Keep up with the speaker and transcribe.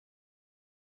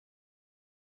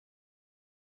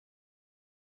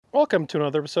Welcome to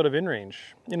another episode of InRange.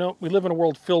 You know, we live in a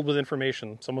world filled with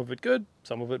information, some of it good,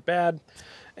 some of it bad.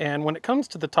 And when it comes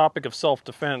to the topic of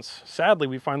self-defense, sadly,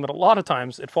 we find that a lot of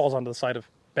times it falls onto the side of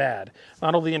bad.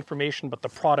 Not only the information, but the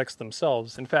products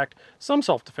themselves. In fact, some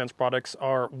self-defense products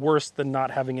are worse than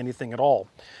not having anything at all.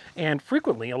 And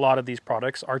frequently, a lot of these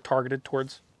products are targeted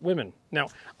towards women. Now,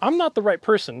 I'm not the right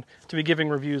person to be giving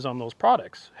reviews on those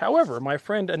products. However, my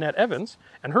friend Annette Evans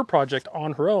and her project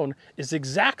On Her Own is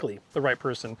exactly the right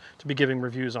person to be giving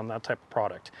reviews on that type of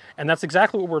product. And that's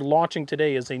exactly what we're launching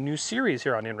today is a new series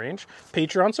here on InRange,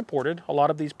 Patreon supported. A lot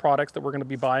of these products that we're going to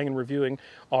be buying and reviewing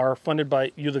are funded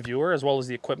by you, the viewer, as well as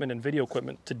the equipment and video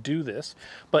equipment to do this.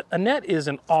 But Annette is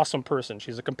an awesome person.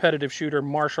 She's a competitive shooter,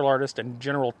 martial artist, and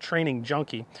general training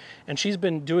junkie. And she's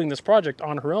been doing this project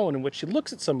on her own in which she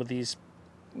looks at some of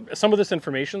this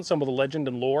information, some of the legend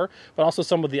and lore, but also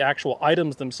some of the actual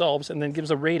items themselves, and then gives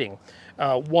a rating,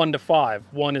 1 to 5.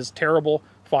 1 is terrible,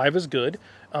 5 is good,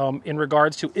 in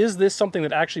regards to, is this something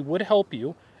that actually would help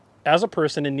you as a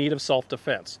person in need of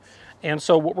self-defense? And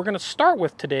so what we're going to start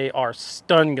with today are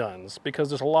stun guns, because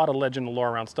there's a lot of legend and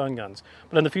lore around stun guns.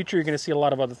 But in the future, you're going to see a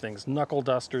lot of other things, knuckle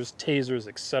dusters, tasers,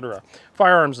 etc.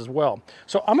 Firearms as well.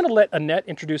 So I'm going to let Annette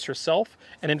introduce herself,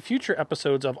 and in future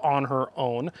episodes of On Her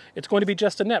Own, it's going to be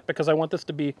just Annette, because I want this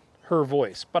to be her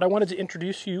voice. But I wanted to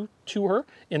introduce you to her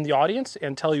in the audience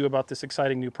and tell you about this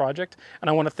exciting new project. And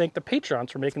I want to thank the Patreons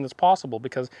for making this possible,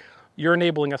 because you're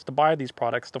enabling us to buy these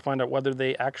products to find out whether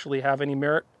they actually have any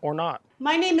merit or not.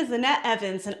 My name is Annette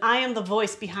Evans, and I am the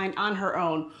voice behind On Her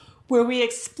Own, where we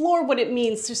explore what it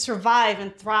means to survive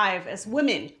and thrive as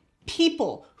women,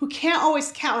 people who can't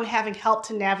always count on having help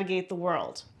to navigate the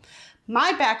world.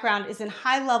 My background is in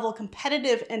high-level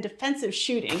competitive and defensive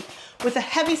shooting with a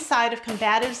heavy side of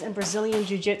combatives and Brazilian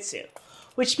Jiu-Jitsu,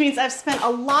 which means I've spent a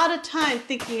lot of time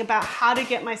thinking about how to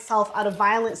get myself out of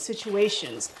violent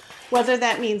situations, whether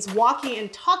that means walking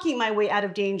and talking my way out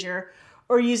of danger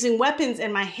or using weapons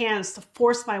in my hands to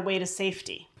force my way to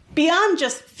safety. Beyond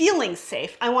just feeling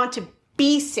safe, I want to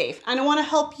be safe, and I want to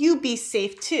help you be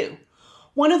safe too.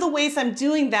 One of the ways I'm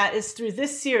doing that is through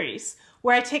this series,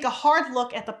 where I take a hard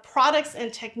look at the products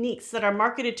and techniques that are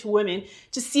marketed to women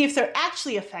to see if they're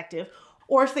actually effective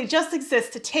or if they just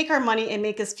exist to take our money and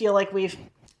make us feel like we've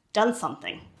done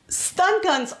something. Stun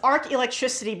guns arc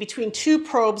electricity between two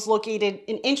probes located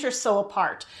an inch or so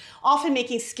apart, often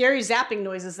making scary zapping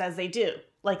noises as they do,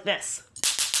 like this.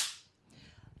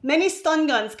 Many stun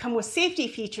guns come with safety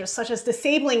features such as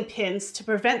disabling pins to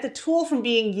prevent the tool from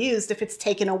being used if it's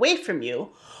taken away from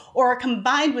you, or are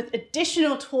combined with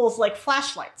additional tools like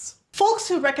flashlights. Folks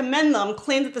who recommend them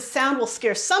claim that the sound will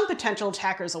scare some potential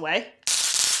attackers away,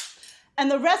 and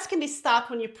the rest can be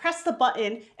stopped when you press the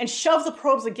button and shove the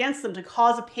probes against them to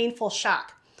cause a painful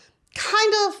shock.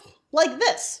 Kind of like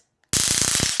this.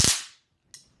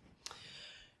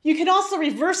 You can also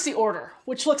reverse the order,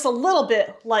 which looks a little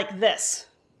bit like this.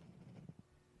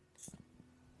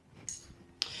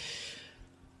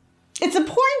 It's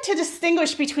important to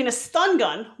distinguish between a stun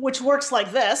gun, which works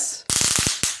like this,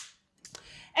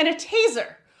 and a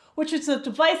taser, which is a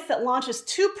device that launches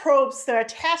two probes that are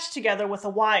attached together with a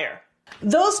wire.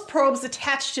 Those probes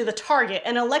attach to the target,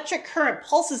 and electric current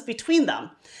pulses between them,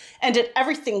 and if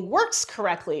everything works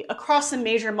correctly across a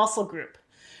major muscle group.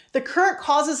 The current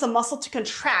causes the muscle to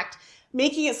contract,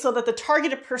 making it so that the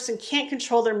targeted person can't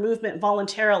control their movement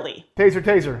voluntarily. Taser,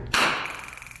 taser.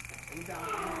 There you go.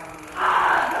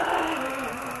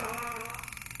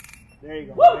 There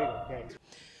you go. Okay.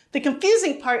 The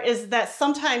confusing part is that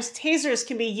sometimes tasers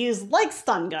can be used like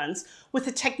stun guns with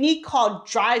a technique called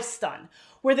drive stun,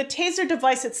 where the taser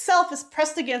device itself is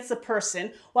pressed against the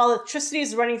person while electricity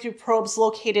is running through probes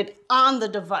located on the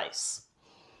device.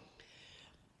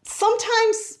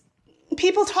 Sometimes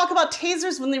people talk about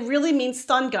tasers when they really mean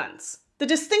stun guns. The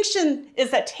distinction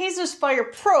is that tasers fire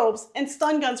probes and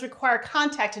stun guns require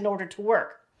contact in order to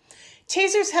work.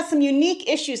 Tasers have some unique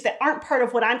issues that aren't part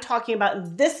of what I'm talking about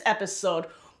in this episode,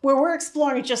 where we're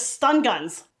exploring just stun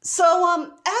guns.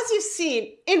 So, as you've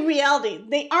seen, in reality,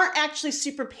 they aren't actually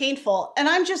super painful, and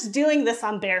I'm just doing this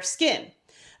on bare skin.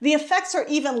 The effects are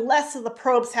even less if the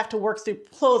probes have to work through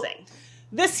clothing.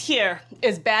 This here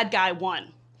is Bad Guy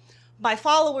 1. My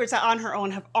followers at On Her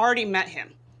Own have already met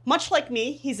him. Much like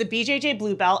me, he's a BJJ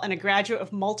Blue Belt and a graduate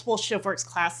of multiple ShivWorks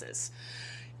classes.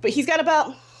 But he's got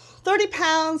about 30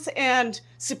 pounds and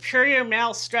superior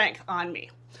male strength on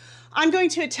me. I'm going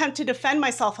to attempt to defend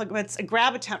myself against a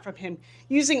grab attempt from him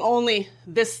using only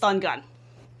this stun gun.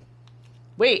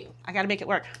 Wait, I gotta make it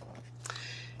work.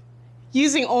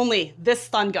 Using only this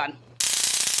stun gun.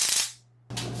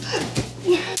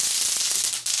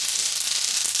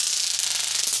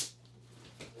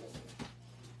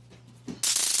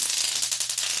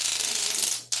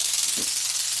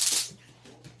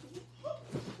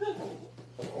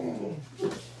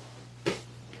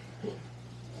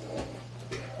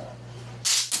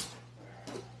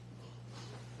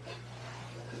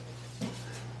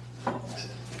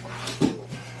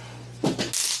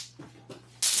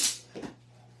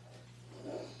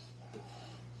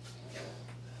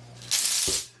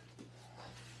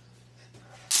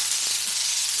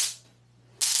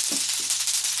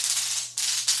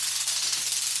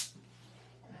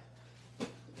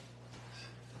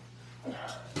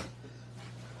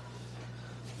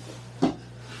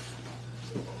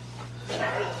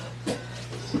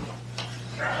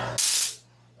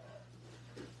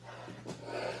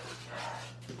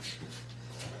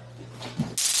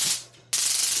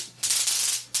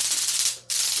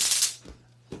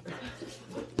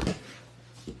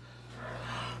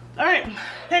 right.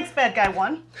 Thanks, bad guy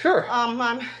one. Sure.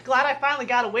 I'm glad I finally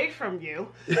got away from you.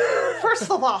 First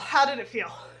of all, how did it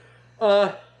feel?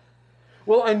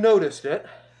 Well, I noticed it.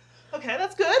 Okay,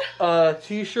 that's good.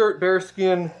 T-shirt,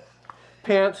 bearskin,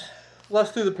 pants,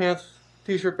 less through the pants,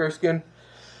 t-shirt, bearskin.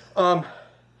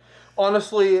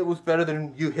 Honestly, it was better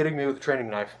than you hitting me with a training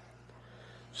knife.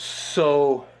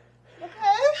 So,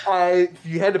 Okay. if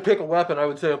you had to pick a weapon, I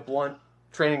would say a blunt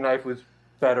training knife was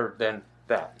better than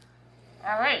that.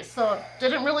 All right, so it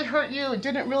didn't really hurt you, it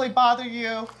didn't really bother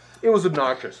you. It was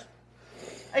obnoxious.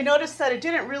 I noticed that it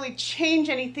didn't really change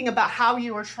anything about how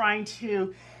you were trying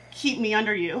to keep me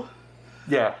under you.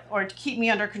 Yeah. Or to keep me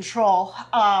under control.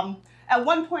 At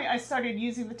one point, I started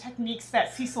using the techniques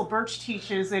that Cecil Birch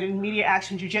teaches in immediate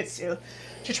action jiu-jitsu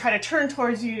to try to turn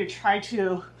towards you, to try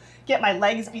to get my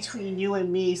legs between you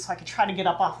and me so I could try to get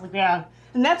up off the ground.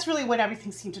 And that's really when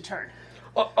everything seemed to turn.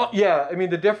 Yeah, I mean,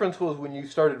 the difference was when you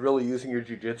started really using your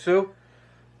jiu-jitsu,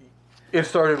 it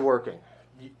started working.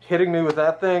 Hitting me with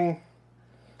that thing,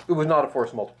 it was not a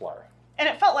force multiplier. And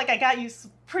it felt like I got you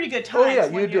some pretty good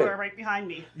times when you were right behind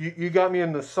me. You got me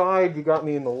in the side, you got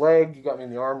me in the leg, you got me in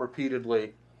the arm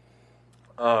repeatedly.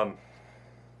 What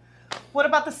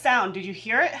about the sound? Did you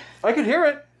hear it? I could hear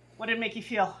it. What did it make you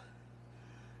feel?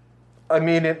 I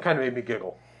mean, it kind of made me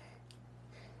giggle.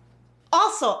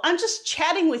 Also, I'm just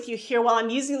chatting with you here while I'm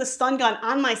using the stun gun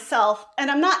on myself, and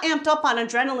I'm not amped up on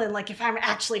adrenaline like if I'm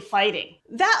actually fighting.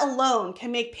 That alone can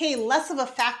make pain less of a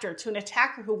factor to an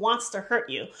attacker who wants to hurt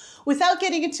you, without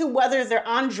getting into whether they're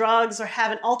on drugs or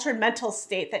have an altered mental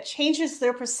state that changes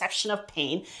their perception of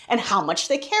pain and how much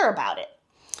they care about it.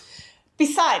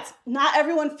 Besides, not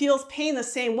everyone feels pain the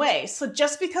same way, so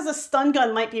just because a stun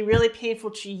gun might be really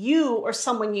painful to you or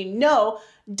someone you know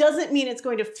doesn't mean it's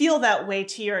going to feel that way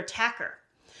to your attacker.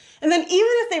 And then even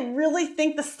if they really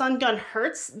think the stun gun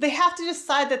hurts, they have to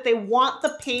decide that they want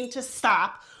the pain to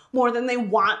stop more than they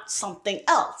want something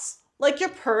else, like your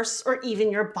purse or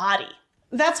even your body.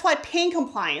 That's why pain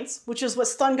compliance, which is what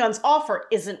stun guns offer,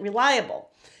 isn't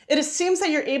reliable. It assumes that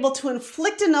you're able to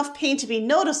inflict enough pain to be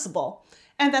noticeable,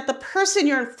 and that the person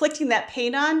you're inflicting that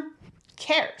pain on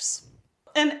cares.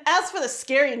 And as for the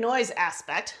scary noise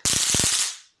aspect,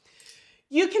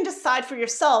 you can decide for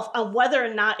yourself on whether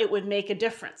or not it would make a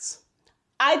difference.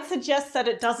 I'd suggest that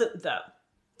it doesn't though.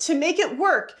 To make it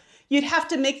work, you'd have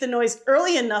to make the noise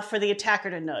early enough for the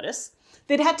attacker to notice,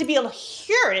 they'd have to be able to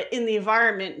hear it in the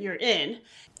environment you're in,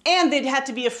 and they'd have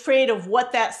to be afraid of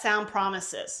what that sound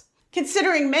promises.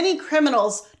 Considering many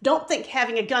criminals don't think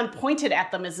having a gun pointed at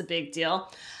them is a big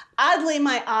deal, I'd lay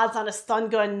my odds on a stun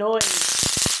gun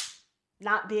noise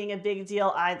not being a big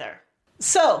deal either.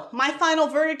 So, my final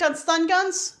verdict on stun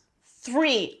guns?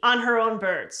 3 on her own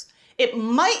birds. It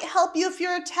might help you if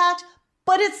you're attacked,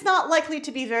 but it's not likely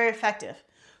to be very effective.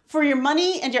 For your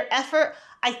money and your effort,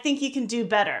 I think you can do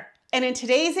better. And in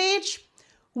today's age,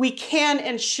 we can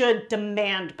and should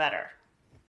demand better.